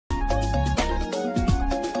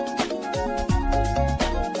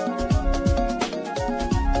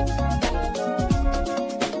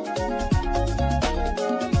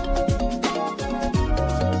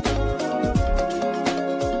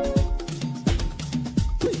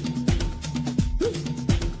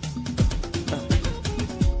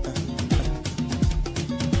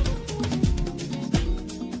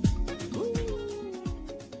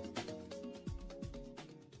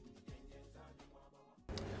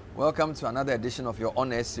Welcome to another edition of your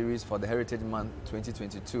On-Air series for the Heritage Month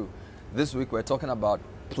 2022. This week we're talking about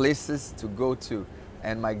places to go to,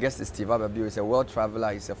 and my guest is Ababio. He's a world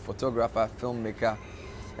traveler, he's a photographer, filmmaker,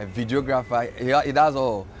 a videographer. He does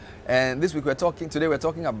all. And this week today we're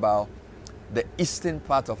talking about the eastern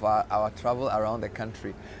part of our travel around the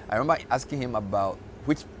country. I remember asking him about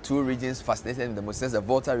which two regions fascinated him the most, since the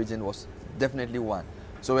Volta region was definitely one.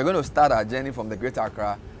 So we're going to start our journey from the Greater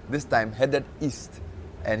Accra, this time headed east.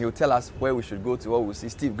 And he'll tell us where we should go to, what we'll see.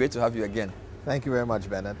 Steve, great to have you again. Thank you very much,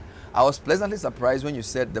 Bernard. I was pleasantly surprised when you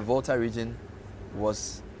said the Volta region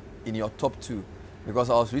was in your top 2,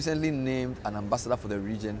 because I was recently named an ambassador for the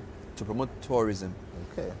region to promote tourism.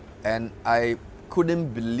 Okay. And I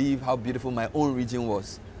couldn't believe how beautiful my own region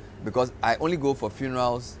was, because I only go for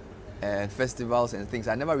funerals and festivals and things.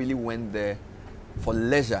 I never really went there for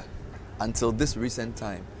leisure until this recent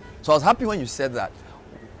time. So I was happy when you said that.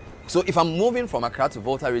 So if I'm moving from Accra to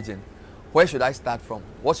Volta region, where should I start from?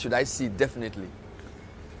 What should I see definitely?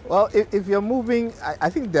 Well, if you're moving, I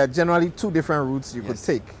think there are generally 2 different routes you could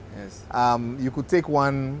take. Yes. You could take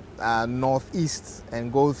one northeast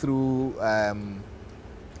and go through the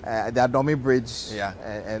Adomi Bridge, Yeah.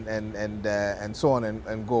 and so on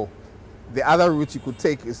and go. The other route you could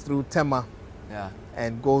take is through Tema, Yeah.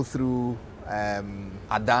 and go through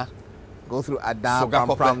Ada. Go through Ada,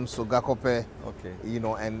 Sogakope. Pram, Sogakope, Okay. you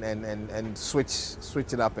know, and switch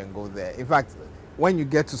it up and go there. In fact, when you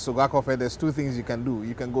get to Sogakope, there's 2 things you can do.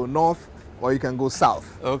 You can go north or you can go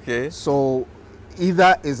south. Okay. So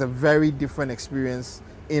either is a very different experience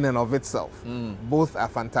in and of itself. Both are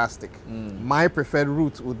fantastic. My preferred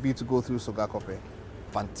route would be to go through Sogakope.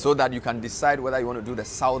 So that you can decide whether you want to do the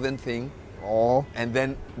southern thing Or and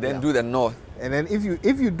then Yeah. do the north. and then if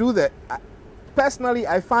you do that, personally,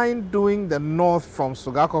 I find doing the north from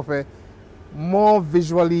Sogakope more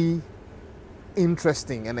visually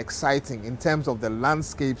interesting and exciting in terms of the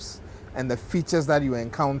landscapes and the features that you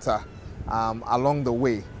encounter along the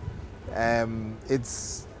way.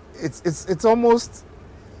 It's almost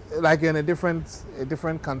like in a different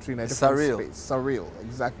country, in a different Surreal. space. Surreal,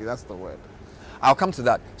 exactly. That's the word. I'll come to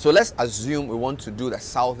that. So let's assume we want to do the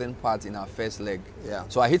southern part in our first leg. Yeah.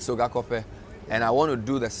 So I hit Sogakope and I want to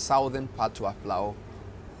do the southern part to Aflao.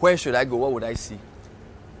 Where should I go? What would I see?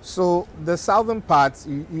 So the southern part,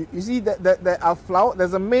 you see the Aflao,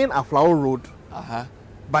 there's a main Aflao road. Uh-huh.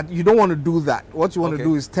 But you don't want to do that. What you want Okay. to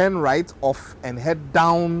do is turn right off and head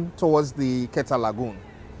down towards the Keta Lagoon.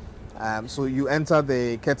 So you enter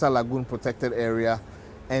the Keta Lagoon protected area.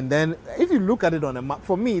 And then if you look at it on a map,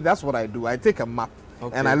 for me, that's what I do. I take a map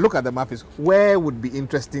Okay. and I look at the map is where would be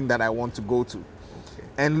interesting that I want to go to. Okay.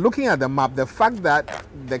 And looking at the map, the fact that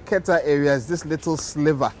the Keta area is this little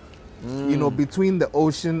sliver, you know, between the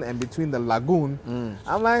ocean and between the lagoon,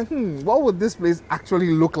 I'm like, what would this place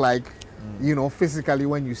actually look like, you know, physically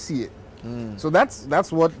when you see it? So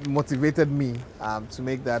that's what motivated me to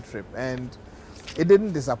make that trip, and it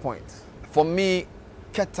didn't disappoint. For me,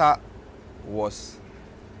 Keta was...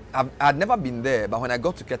 I'd never been there, but when I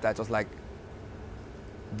got to Keta, it was like,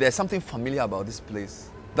 there's something familiar about this place.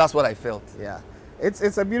 That's what I felt. Yeah,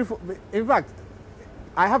 it's a beautiful. In fact,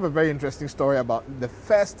 I have a very interesting story about the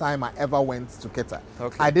first time I ever went to Keta.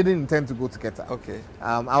 Okay. I didn't intend to go to Keta. Okay.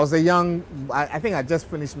 I was I think I just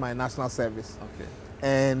finished my national service. Okay.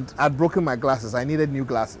 And I'd broken my glasses. I needed new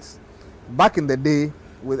glasses. Back in the day,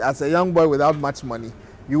 as a young boy without much money,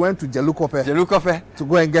 you went to Jelukope Jelukope. to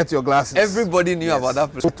go and get your glasses. Everybody knew Yes. about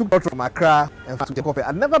that place. So I took out from Accra and to Jelukope.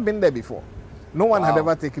 I'd never been there before. No one had Wow.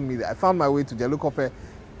 ever taken me there. I found my way to Jelukope,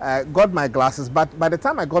 got my glasses, but by the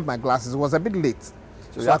time I got my glasses, it was a bit late.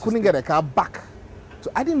 you So I had to couldn't stay. get a car back.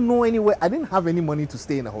 So I didn't know anywhere. I didn't have any money to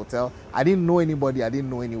stay in a hotel. I didn't know anybody. I didn't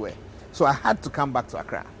know anywhere. So I had to come back to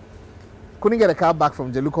Accra. Couldn't get a car back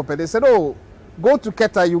from Jelukope. They said, oh, go to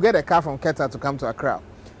Keta. You get a car from Keta to come to Accra.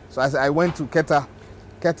 So I went to Keta.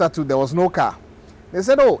 Keta too, there was no car. They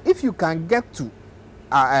said, oh, if you can get to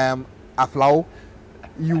Aflao,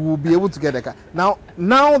 you will be able to get a car.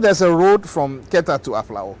 Now there's a road from Keta to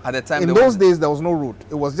Aflao. At the time, in those days, there was no road.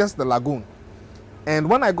 It was just the lagoon. And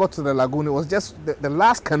when I got to the lagoon, it was just the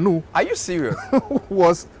last canoe Are you serious?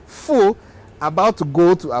 was full, about to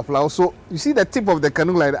go to Aflao. So you see the tip of the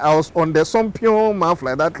canoe, like I was on the some pure mouth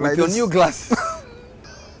like that. With like your this. new glasses.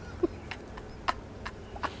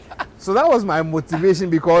 So that was my motivation,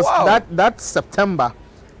 because Wow. that September,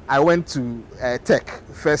 I went to Tech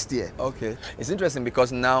first year. Okay. It's interesting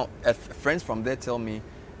because now friends from there tell me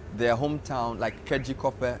their hometown, like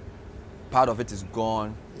Kejikope, part of it is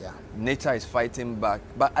gone. Yeah. Nature is fighting back.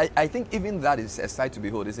 But I think even that is a sight to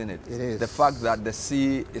behold, isn't it? It is. The fact that the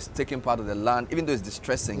sea is taking part of the land, even though it's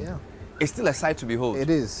distressing, Yeah. it's still a sight to behold. It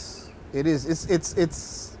is. It is.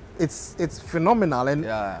 It's phenomenal, and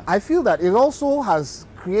Yeah. I feel that it also has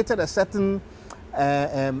created a certain.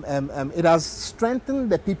 It has strengthened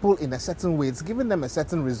the people in a certain way. It's given them a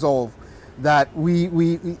certain resolve that we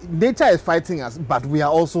nature is fighting us, but we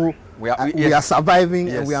are also we are surviving,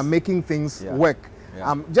 and we are making things work.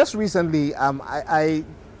 Yeah. Just recently, I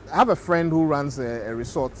have a friend who runs a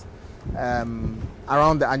resort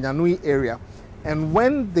around the Anyanui area, and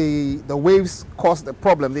when the waves caused the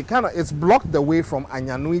problem, it's blocked the way from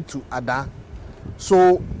Anyanui to Ada,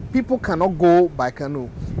 so people cannot go by canoe.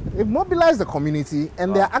 They've mobilized the community,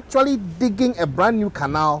 and they are actually digging a brand new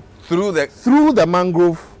canal through the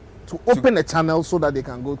mangrove to open a channel so that they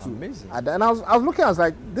can go to Ada. And I was looking, I was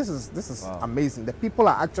like, this is amazing. The people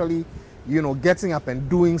are actually, getting up and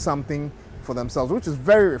doing something for themselves, which is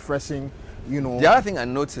very refreshing. The other thing I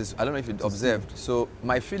noticed, I don't know if you observed, so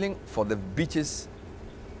my feeling for the beaches,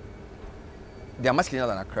 they are much cleaner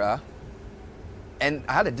than Accra, and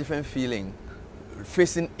I had a different feeling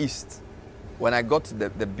facing east when I got to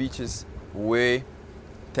the beaches way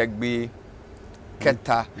Tegbe,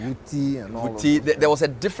 Keta, Wuti, and all Wuti. There was a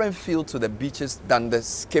different feel to the beaches than the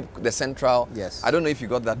central. Yes. I don't know if you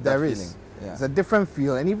got that feeling. Yeah. It's a different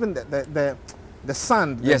feel, and even the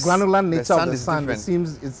sand, the granular nature of the sand, it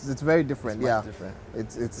seems it's very different. It's different.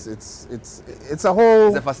 It's a whole.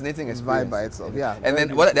 It's a fascinating experience vibe by itself. Yeah. And then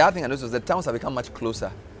the other thing I noticed was the towns have become much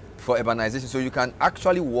closer for urbanization, so you can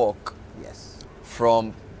actually walk. Yes.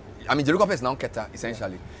 From, I mean, Jerusalem is now Keta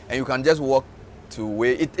essentially, and you can just walk to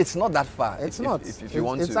where it's not that far. It's not. If you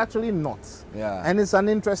want to. It's actually not. Yeah. And it's an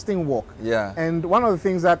interesting walk. Yeah. And one of the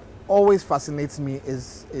things that always fascinates me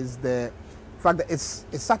is the fact that it's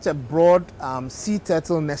such a broad sea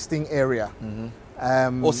turtle nesting area.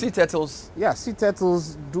 Mm-hmm. Sea turtles. Yeah, sea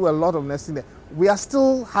turtles do a lot of nesting there. We are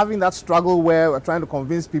still having that struggle where we're trying to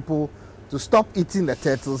convince people to stop eating the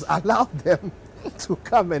turtles, allow them to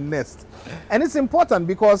come and nest. And it's important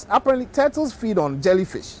because apparently turtles feed on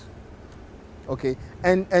jellyfish. Okay,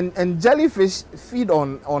 and jellyfish feed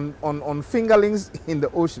on fingerlings in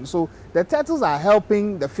the ocean. So the turtles are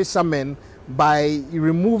helping the fishermen by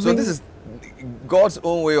removing. So this is God's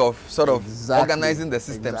own way of sort of organizing the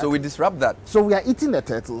system. Exactly. So we disrupt that. So we are eating the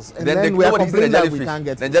turtles, and then we are complaining that we can't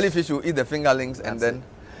get the fish. jellyfish will eat the fingerlings, and then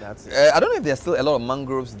that's it. I don't know if there's still a lot of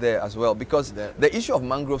mangroves there as well, because the issue of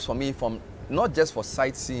mangroves for me, from not just for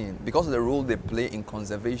sightseeing, because of the role they play in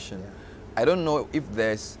conservation. Yeah. I don't know if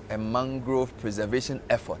there's a mangrove preservation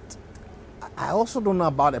effort. I also don't know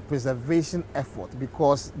about a preservation effort,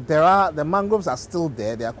 because the mangroves are still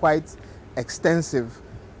there. They are quite extensive,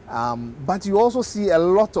 but you also see a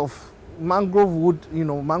lot of mangrove wood,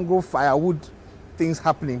 mangrove firewood things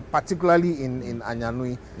happening, particularly in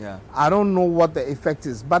Anyanui. Yeah. I don't know what the effect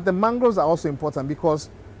is, but the mangroves are also important because,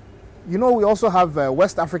 we also have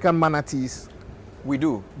West African manatees. We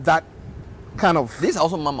do. That kind of. These are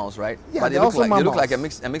also mammals, right? Yeah, but they look like a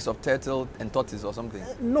mix of turtle and tortoise or something.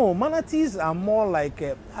 No, manatees are more like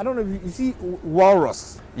I don't know if you see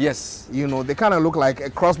walrus. Yes. They kind of look like a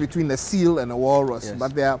cross between a seal and a walrus. Yes.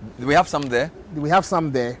 But they are. Do we have some there? We have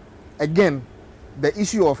some there. Again, the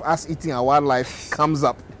issue of us eating our wildlife comes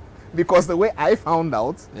up, because the way I found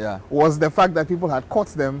out was the fact that people had caught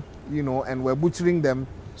them, and were butchering them.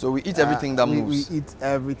 So we eat everything that moves. We eat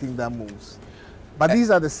everything that moves. But these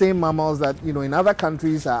are the same mammals that, in other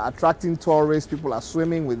countries are attracting tourists, people are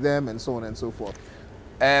swimming with them, and so on and so forth.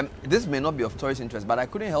 This may not be of tourist interest, but I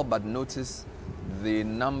couldn't help but notice the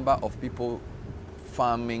number of people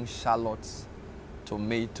farming shallots,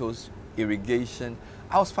 tomatoes, irrigation.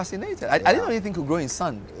 I was fascinated. I didn't know anything could grow in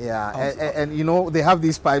sand. Yeah, and they have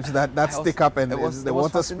these pipes that stick up, and the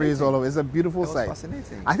water sprays all over. It's a beautiful sight.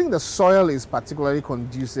 Fascinating. I think the soil is particularly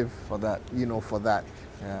conducive for that. For that.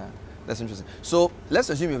 Yeah, that's interesting. So let's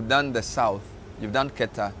assume you've done the south, you've done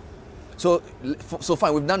Keta. So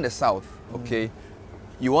fine, we've done the south. Okay,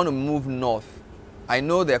 you want to move north. I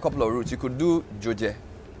know there are a couple of routes. You could do Joje,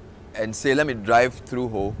 and say, let me drive through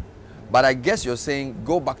Ho. But I guess you're saying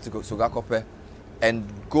go back to Sogakope and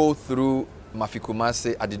go through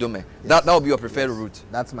Mafikumase, Adidome. Yes. That would be your preferred route.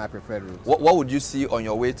 That's my preferred route. What would you see on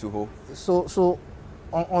your way to Ho? So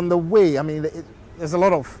on the way, I mean, there's a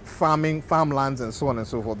lot of farmlands and so on and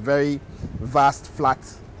so forth. Very vast, flat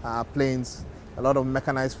plains, a lot of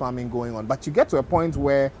mechanized farming going on. But you get to a point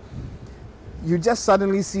where you just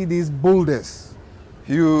suddenly see these boulders.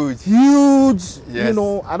 Huge. Yes.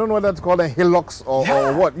 I don't know whether to call them hillocks or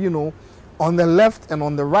what, on the left and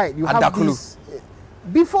on the right. You have these.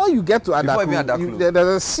 Before you get to Adaklu, there's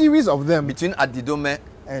a series of them. Between Adidome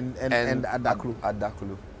and Adaklu.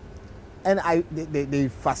 Adaklu. And they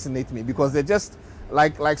fascinate me because they're just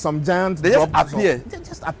like some giant They just drops appear. They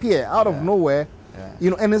just appear out of nowhere. Yeah. You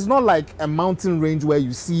know, and it's not like a mountain range where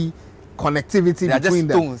you see connectivity They are between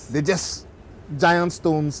just them. stones. They're just giant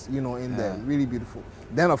stones, you know, in there. Really beautiful.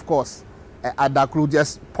 Then of course, Adaklu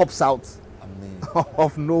just pops out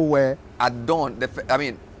of nowhere. At dawn, the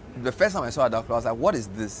first time I saw Adaklu, I was like, what is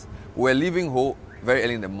this? We're leaving home very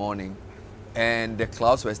early in the morning and the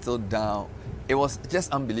clouds were still down. It was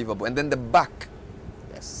just unbelievable. And then the back,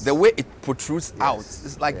 the way it protrudes out,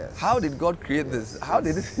 it's like, how did God create this? How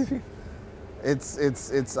did it?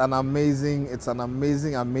 It's an amazing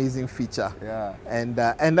feature. Yeah. And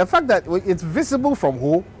the fact that it's visible from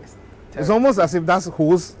Ho, it's almost as if that's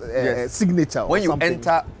Ho's signature. When you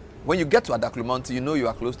enter, when you get to Adaklu Mountain, you know you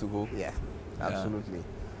are close to Ho. Yeah, absolutely,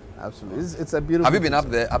 absolutely. It's a beautiful. Have you been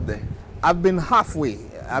feature. up there? I've been halfway.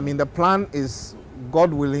 I mean, the plan is,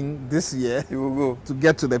 God willing, this year you will go to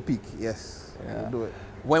get to the peak. Yes, we'll do it.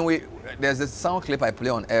 When there's a sound clip I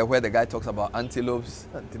play on air where the guy talks about antelopes.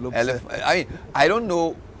 I don't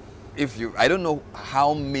know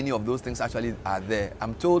how many of those things actually are there.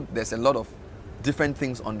 I'm told there's a lot of different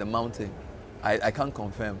things on the mountain. I can't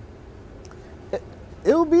confirm.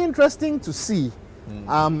 It will be interesting to see.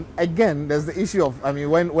 Again, there's the issue of,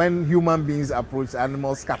 when human beings approach,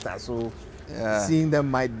 animals scatter. So seeing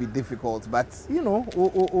them might be difficult. But, you know,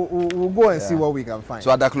 we'll go and see what we can find.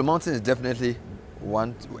 So Adaklu Mountain is definitely a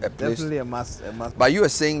place. Definitely a must. But you were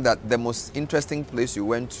saying that the most interesting place you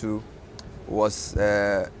went to was,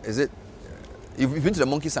 you've been to the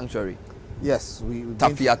monkey sanctuary? Yes.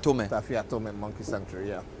 Tafiatome. Tafiatome Monkey Sanctuary,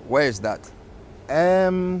 yeah. Where is that?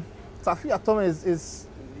 Tafiatome is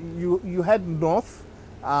you head north,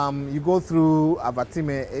 you go through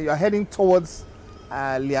Abatime, you're heading towards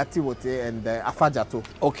Liatiwote and Afajato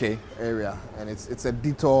area, and it's a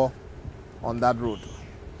detour on that road.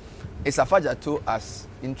 Is Afajato as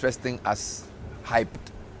interesting as hyped?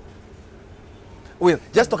 Well,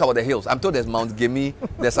 just talk about the hills. I'm told there's Mount Gemi,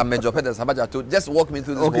 there's Amejope, there's Afajato. Just walk me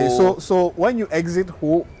through this whole... so when you exit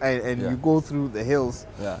Ho and you go through the hills,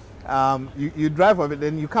 you drive over it,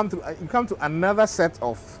 then you come to another set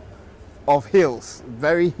of hills,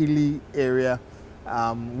 very hilly area,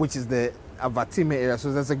 which is the Avatime area.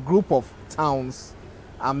 So there's a group of towns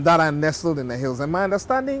that are nestled in the hills. And my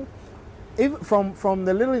understanding, from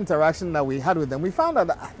the little interaction that we had with them, we found out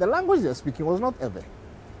that the language they're speaking was not Ewe.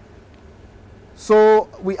 So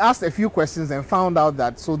we asked a few questions and found out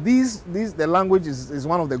that the language is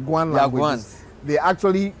one of the Guan languages. They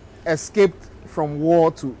actually escaped from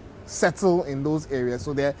war to settle in those areas.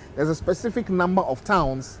 So there's a specific number of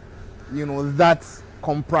towns, you know, that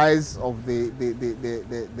comprise of the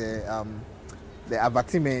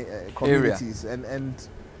Avatime communities, and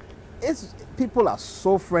people are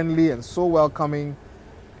so friendly and so welcoming,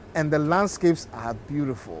 and the landscapes are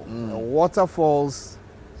beautiful. The waterfalls,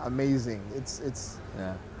 amazing. It's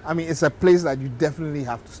a place that you definitely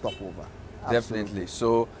have to stop over. Absolutely. Definitely.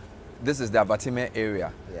 So this is the Avatime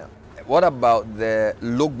area. Yeah. What about the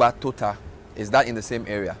Logba Tota? Is that in the same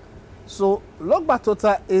area? So Logba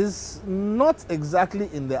Tota is not exactly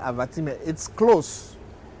in the Avatime. It's close,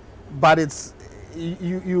 but it's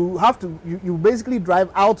you have to you basically drive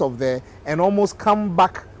out of there and almost come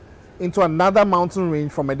back into another mountain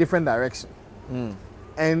range from a different direction.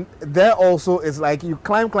 And there also it's like you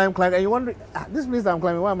climb, and you wonder, this place that I'm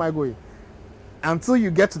climbing, where am I going? Until you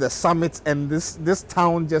get to the summit, and this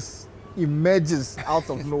town just emerges out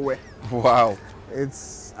of nowhere. Wow.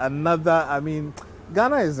 It's another,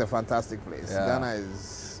 Ghana is a fantastic place. Ghana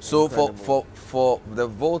is so incredible. for the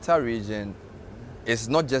Volta region, it's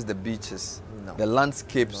not just the beaches, the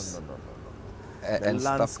landscapes. No. The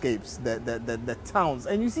landscapes, the towns,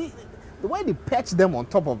 and you see the way they perch them on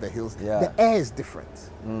top of the hills. The air is different.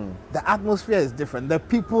 The atmosphere is different. The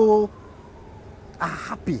people are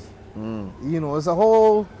happy. You know, it's a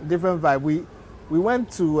whole different vibe. We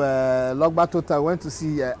went to Logba Tota. We went to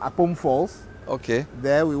see Apom Falls. Okay.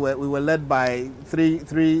 There we were led by three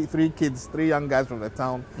kids, three young guys from the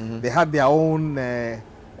town. They had their own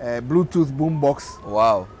Bluetooth boombox.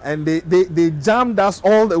 Wow. And they jammed us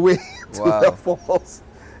all the way to the falls.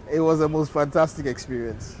 It was the most fantastic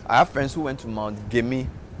experience. I have friends who went to Mount Gemi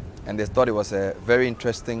and they thought it was a very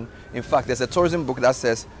interesting. In fact, there's a tourism book that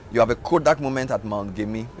says you have a Kodak moment at Mount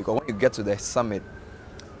Gemi, because when you get to the summit,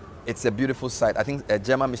 it's a beautiful sight. I think a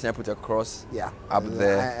German missionary put a cross up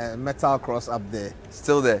there. A metal cross up there.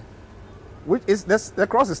 Still there. The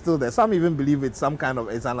cross is still there. Some even believe it's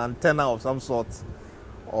it's an antenna of some sort,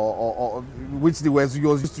 or which they were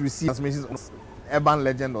used to receive transmissions, urban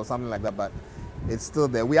legend or something like that. But it's still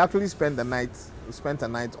there. We actually spent a night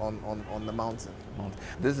on the mountain.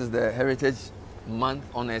 This is the Heritage Month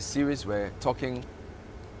on a series. We're talking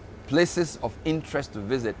places of interest to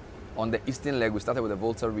visit on the eastern leg. We started with the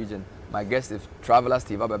Volta region. My guest is traveler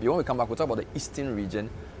Steve Ababio. When we come back, we'll talk about the eastern region,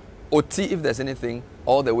 OT if there's anything,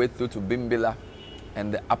 all the way through to Bimbila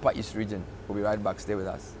and the upper east region. We'll be right back. Stay with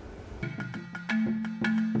us.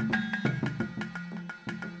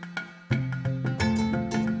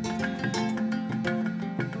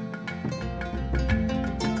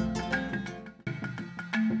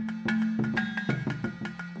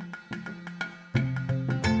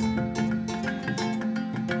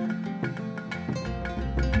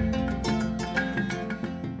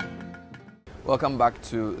 Welcome back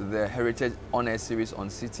to the Heritage On Air series on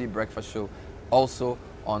City Breakfast Show, also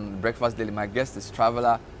on Breakfast Daily. My guest is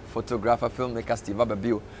traveler, photographer, filmmaker Steve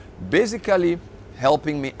Ababio, basically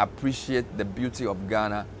helping me appreciate the beauty of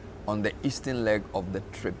Ghana on the eastern leg of the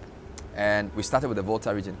trip. And we started with the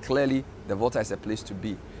Volta region. Clearly, the Volta is a place to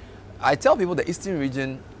be. I tell people the eastern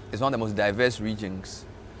region is one of the most diverse regions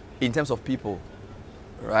in terms of people,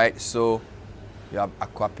 right? So you have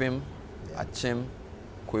Akwapim, Achim,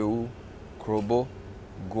 Kwewu, Krobo,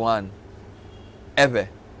 Guan, Ebe,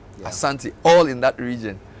 Asante, all in that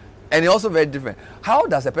region. And it's also very different. How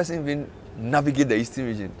does a person even navigate the eastern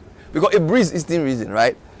region? Because it breeds eastern region,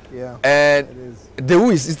 right? Yeah. And it is.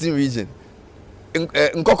 Dewu is eastern region.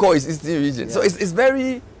 Nkoko is eastern region. Yeah. So it's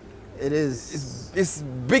very... It is. It's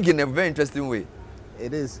big in a very interesting way.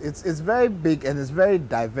 It is. It's very big and it's very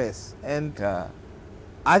diverse. And Yeah.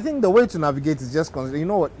 I think the way to navigate is just consider, you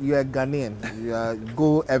know what, you're a Ghanaian. You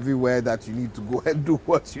go everywhere that you need to go and do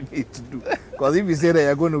what you need to do. Because if you say that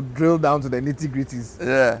you're going to drill down to the nitty-gritties,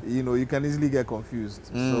 Yeah. you know, you can easily get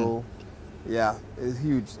confused. So, yeah, it's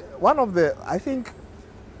huge. One of the, I think,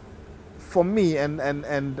 for me, and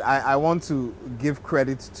I want to give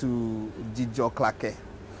credit to Jijo Klake.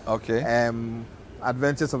 Okay.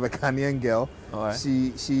 Adventures of a Ghanaian Girl. All right.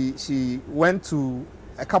 She went to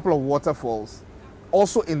a couple of waterfalls,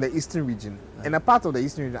 also in the eastern region, and a part of the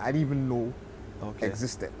eastern region I didn't even know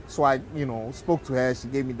existed. So I, spoke to her. She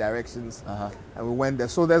gave me directions, and we went there.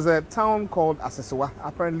 So there's a town called Asesewa.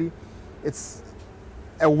 Apparently, it's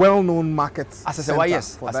a well-known market. Asesewa,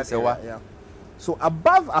 yes. For that Asesewa. area, yeah. So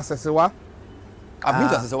above Asesewa, I've been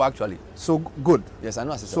to Asesewa actually. so good. Yes, I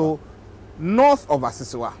know Asesewa. So north of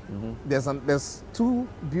Asesewa, there's two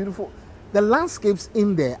beautiful. The landscapes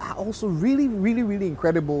in there are also really, really, really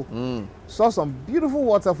incredible. Saw some beautiful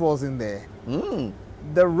waterfalls in there.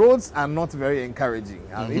 The roads are not very encouraging.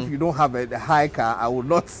 If you don't have a high car, I would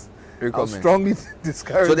not strongly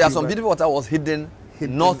discourage. So there are you, some beautiful waterfalls hidden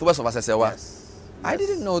northwest of Asesewa. Yes. I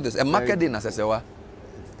didn't know this. A market in Asesewa.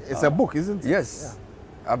 It's a book, isn't it? Yes.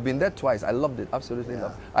 Yeah. I've been there twice. I loved it. Absolutely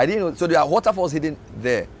loved it. I didn't know. So there are waterfalls hidden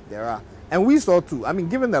there. There are. And we saw too. I mean,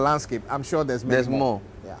 given the landscape, I'm sure there's more.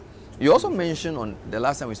 Yeah. You also mentioned on the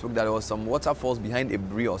last time we spoke that there was some waterfalls behind a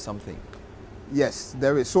brie or something. Yes,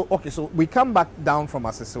 there is. So so we come back down from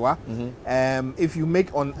Asesewa. If you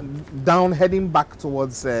make on down heading back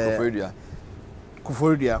towards Koforidua,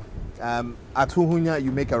 at Huhunya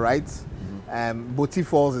you make a right. Boti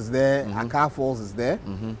Falls is there. Akar Falls is there.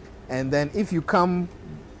 And then if you come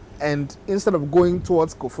and instead of going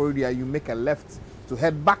towards Koforidua, you make a left to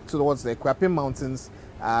head back towards the Kwapim Mountains.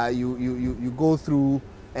 You go through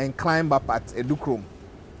and climb up at Edukrom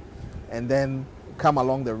and then come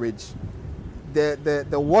along the ridge. The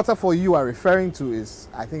waterfall you are referring to is,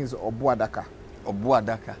 I think, is Obuadaka.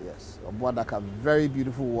 Obuadaka. Yes, Obuadaka, very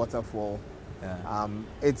beautiful waterfall. Yeah.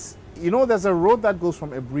 It's, there's a road that goes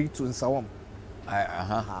from Ebri to Nsawam.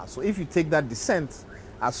 So if you take that descent,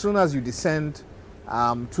 as soon as you descend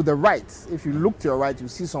to the right, if you look to your right, you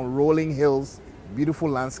see some rolling hills, beautiful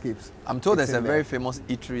landscapes. I'm told there's a very famous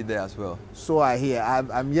eatery there as well. So I hear.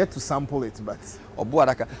 I'm yet to sample it, but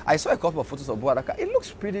Obuadaka. I saw a couple of photos of Obuadaka. It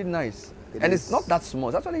looks pretty nice. It's not that small.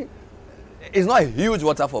 It's actually, it's not a huge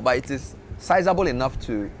waterfall, but it is sizable enough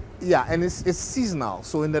to... Yeah, and it's seasonal.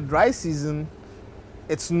 So in the dry season,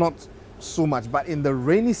 it's not so much. But in the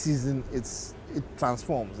rainy season, it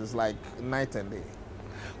transforms. It's like night and day.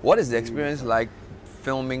 What is the experience like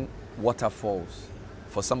filming waterfalls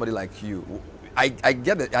for somebody like you? I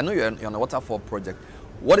get it. I know you're on a waterfall project.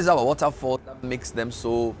 What is our waterfall that makes them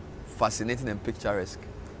so fascinating and picturesque?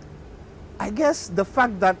 I guess the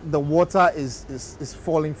fact that the water is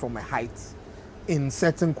falling from a height in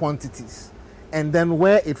certain quantities, and then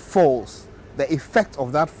where it falls, the effect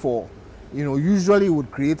of that fall, usually would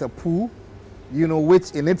create a pool,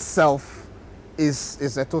 which in itself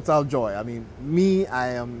is a total joy. I mean, me,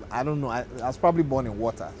 I don't know, I was probably born in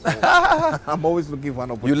water. So I'm always looking for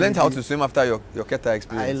an opportunity. You learned how to swim after your Keta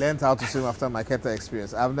experience? I learned how to swim after my Keta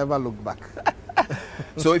experience. I've never looked back.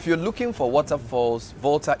 So if you're looking for waterfalls,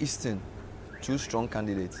 Volta Eastern, two strong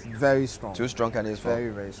candidates. Very strong. Two strong candidates for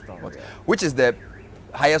Very strong. what? Yeah. Which is the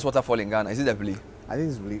highest waterfall in Ghana? Is it the Bli? I think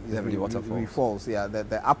it's Really waterfalls. falls. Yeah,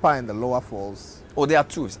 the upper and the lower falls. Oh, there are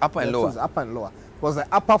two. It's upper and There are lower. two, upper and lower. Because the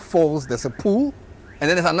upper falls, there's a pool. And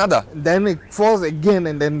then there's another. Then it falls again,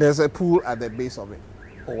 and then there's a pool at the base of it.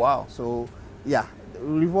 Oh, wow. So, yeah,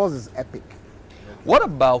 Rivers is epic. What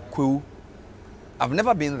about Kwewu? I've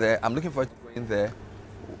never been there. I'm looking forward to going there.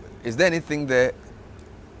 Is there anything there?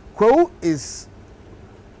 Kwewu is.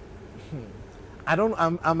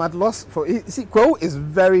 I'm at loss for. See, Kwewu is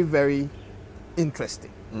very, very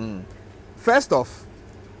interesting. First off,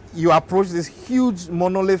 you approach this huge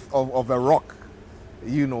monolith of a rock,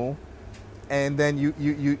 you know, and then you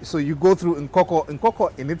go through Nkoko.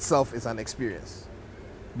 Nkoko in itself is an experience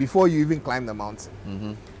before you even climb the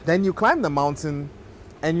mountain. Then you climb the mountain,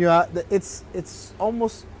 and it's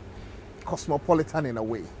almost cosmopolitan in a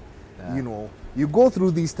way. Yeah. You know, you go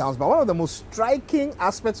through these towns, but one of the most striking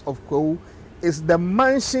aspects of Kwewu is the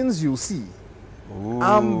mansions you see.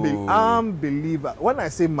 Unbelievable. When I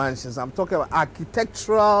say mansions, I'm talking about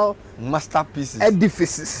architectural Masterpieces.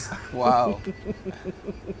 edifices. Wow.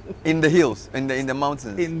 In the hills, in the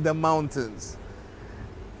mountains. In the mountains.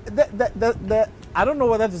 I don't know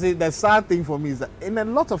whether to say the sad thing for me is that in a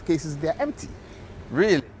lot of cases they're empty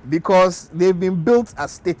Really? because they've been built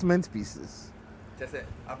as statement pieces.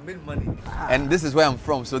 I've made money. And this is where I'm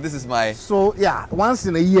from, so this is my... So yeah, once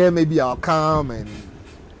in a year maybe I'll come and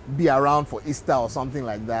be around for Easter or something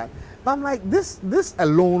like that. But I'm like, this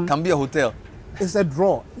alone Can be a hotel. is a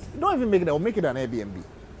draw. Don't even make it, or make it an Airbnb.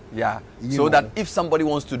 Yeah. You So know. that if somebody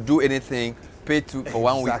wants to do anything, pay for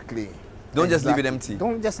 1 week. Exactly. Don't just leave it Exactly. empty.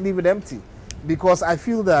 Don't just leave it empty. Because I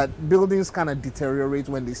feel that buildings kind of deteriorate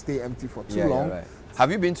when they stay empty for too long. Right. Have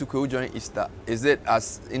you been to Kwewu during Easter? Is it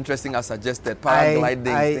as interesting as suggested?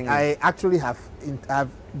 Paragliding thing? I actually have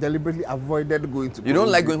deliberately avoided going to. You don't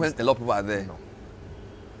Kwewu like during going when Easter. a lot of people are there? No.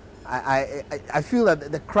 I feel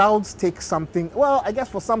that the crowds take something. Well, I guess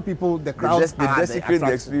for some people the crowds They are the desecrate the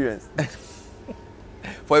attraction. experience.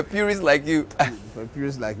 For a purist like you. For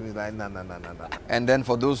purists like me, like no. And then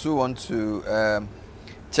for those who want to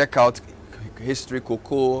check out history,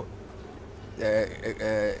 Cocoa,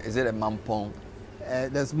 is it a Mampong?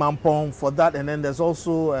 There's Mampong for that, and then there's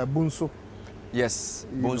also Bunso. Yes,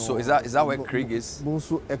 You Bunso. know, Is that where Krieg is?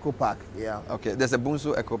 Bunso Eco Park, yeah. Okay, there's a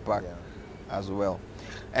Bunso Eco Park Yeah. as well.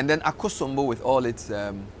 And then Akosombo with all its,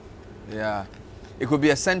 it could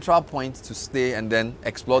be a central point to stay and then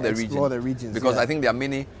explore the region. Explore the regions, Because yeah. I think there are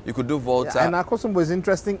many, you could do Volta. Yeah, and Akosombo is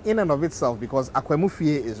interesting in and of itself because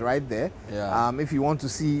Akwemufie is right there. Yeah. If you want to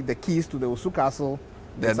see the keys to the Osu Castle,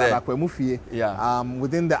 They're it's there. at Akwemufie. Yeah.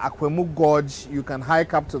 Within the Akwemu Gorge, you can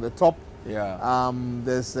hike up to the top. Yeah.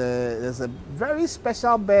 There's a very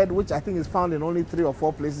special bird which I think is found in only 3 or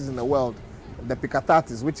 4 places in the world, the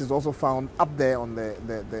Picatatis, which is also found up there on the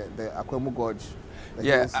Akwemu Gorge. The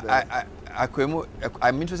hills there. Akwemu,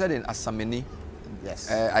 I'm interested in Asameni. Yes.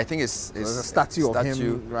 I think it's There's a statue of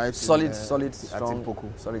him, right? Solid, in, solid, at strong, Timpoku.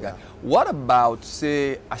 solid guy. Yeah. What about,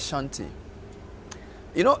 say, Ashanti?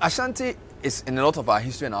 You know, Ashanti is in a lot of our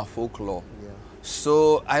history and our folklore. Yeah.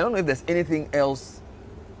 So I don't know if there's anything else.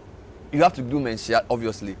 You have to do Menchia,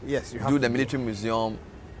 obviously. Yes, you have do to the do. military museum.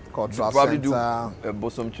 Cultural Probably do Center.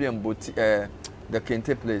 Bosomtri and the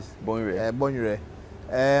Kente place, Bonre. Bonyure.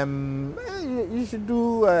 You should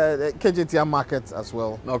do the KJTR market as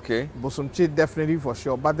well. Okay. Bosomchi definitely for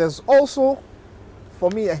sure. But there's also, for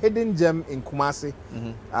me, a hidden gem in Kumasi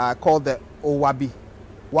called the Owabi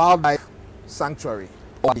Wildlife Sanctuary.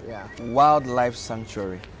 Yeah. Wildlife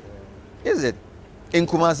Sanctuary. Is it? In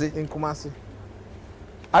Kumasi? In Kumasi.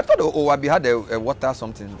 I thought Owabi had a water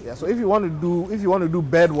something. Yeah. So if you want to do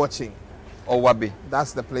bird watching, Owabi.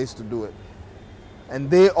 that's the place to do it. And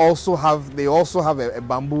they also have a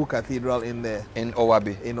bamboo cathedral in there. In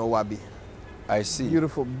Owabi. In Owabi. I see.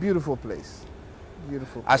 Beautiful, beautiful place.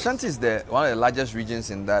 Beautiful place. Ashanti is one of the largest regions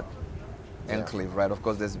in that enclave, right? Of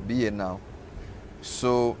course, there's BA now.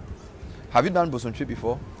 So, have you done Bosomtri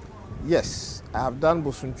before? Yes, I have done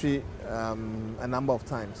Bosomtri a number of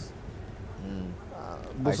times.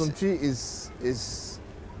 Bosomtri is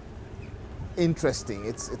interesting.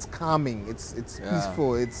 It's calming. It's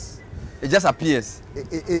peaceful. It just appears.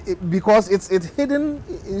 Because it's hidden.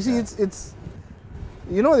 You see, it's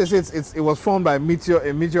you know, they say it was formed by a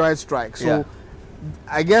meteorite strike. So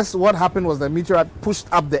I guess what happened was the meteorite pushed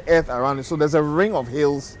up the earth around it. So there's a ring of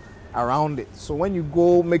hills around it. So when you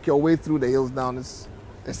go make your way through the hills down, it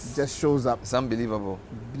just shows up. It's unbelievable.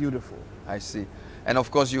 Beautiful. I see. And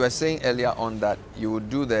of course, you were saying earlier on that you would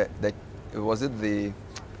do the Dija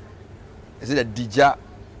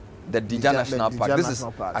National Park? Dija This National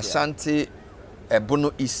is Park, Ashanti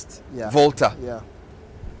Bono East, Yeah. Volta. Yeah.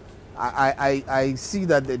 I see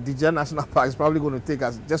that the Dija National Park is probably going to take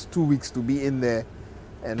us just 2 weeks to be in there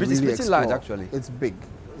and Pretty really explore. large, actually. It's big.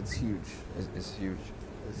 It's huge. It's huge.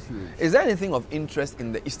 It's huge. Is there anything of interest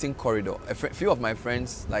in the Eastern Corridor? A few of my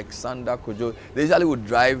friends, like Sanda, Kojo, they usually would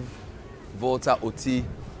drive Volta, Oti,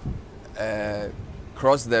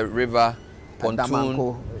 cross the river,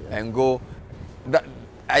 pontoon, and go. That,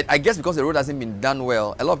 I guess because the road hasn't been done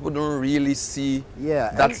well, a lot of people don't really see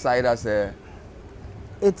that side as a...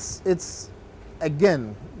 It's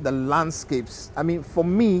again, the landscapes. I mean, for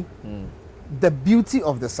me, the beauty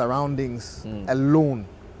of the surroundings alone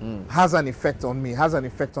has an effect on me, has an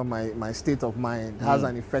effect on my state of mind, has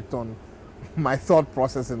an effect on my thought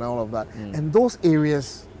process and all of that. And those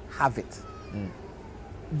areas have it.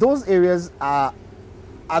 Those areas are,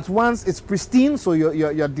 at once, it's pristine, so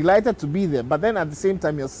you're delighted to be there, but then at the same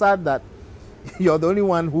time you're sad that you're the only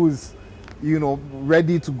one who's, you know,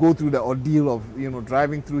 ready to go through the ordeal of, you know,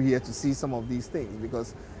 driving through here to see some of these things,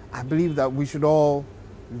 because I believe that we should all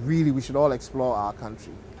explore our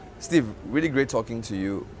country. Steve, really great talking to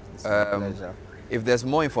you. It's a pleasure. If there's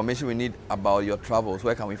more information we need about your travels,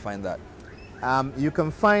 where can we find that? You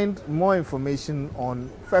can find more information on,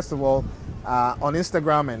 first of all, on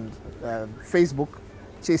Instagram and Facebook,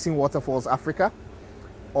 Chasing Waterfalls Africa,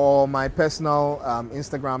 or my personal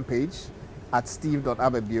Instagram page at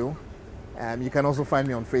steve.ababio. You can also find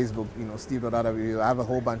me on Facebook, you know, steve.ababio. I have a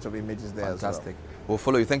whole bunch of images there. Fantastic. As well. We'll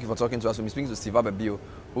follow you. Thank you for talking to us. We're speaking to Steve Ababio,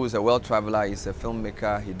 who is a world traveler. He's a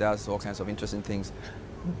filmmaker. He does all kinds of interesting things.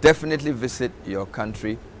 Definitely visit your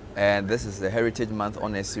country. And this is the Heritage Month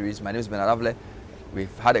on Air series. My name is Benadavle.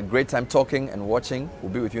 We've had a great time talking and watching.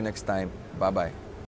 We'll be with you next time. Bye-bye.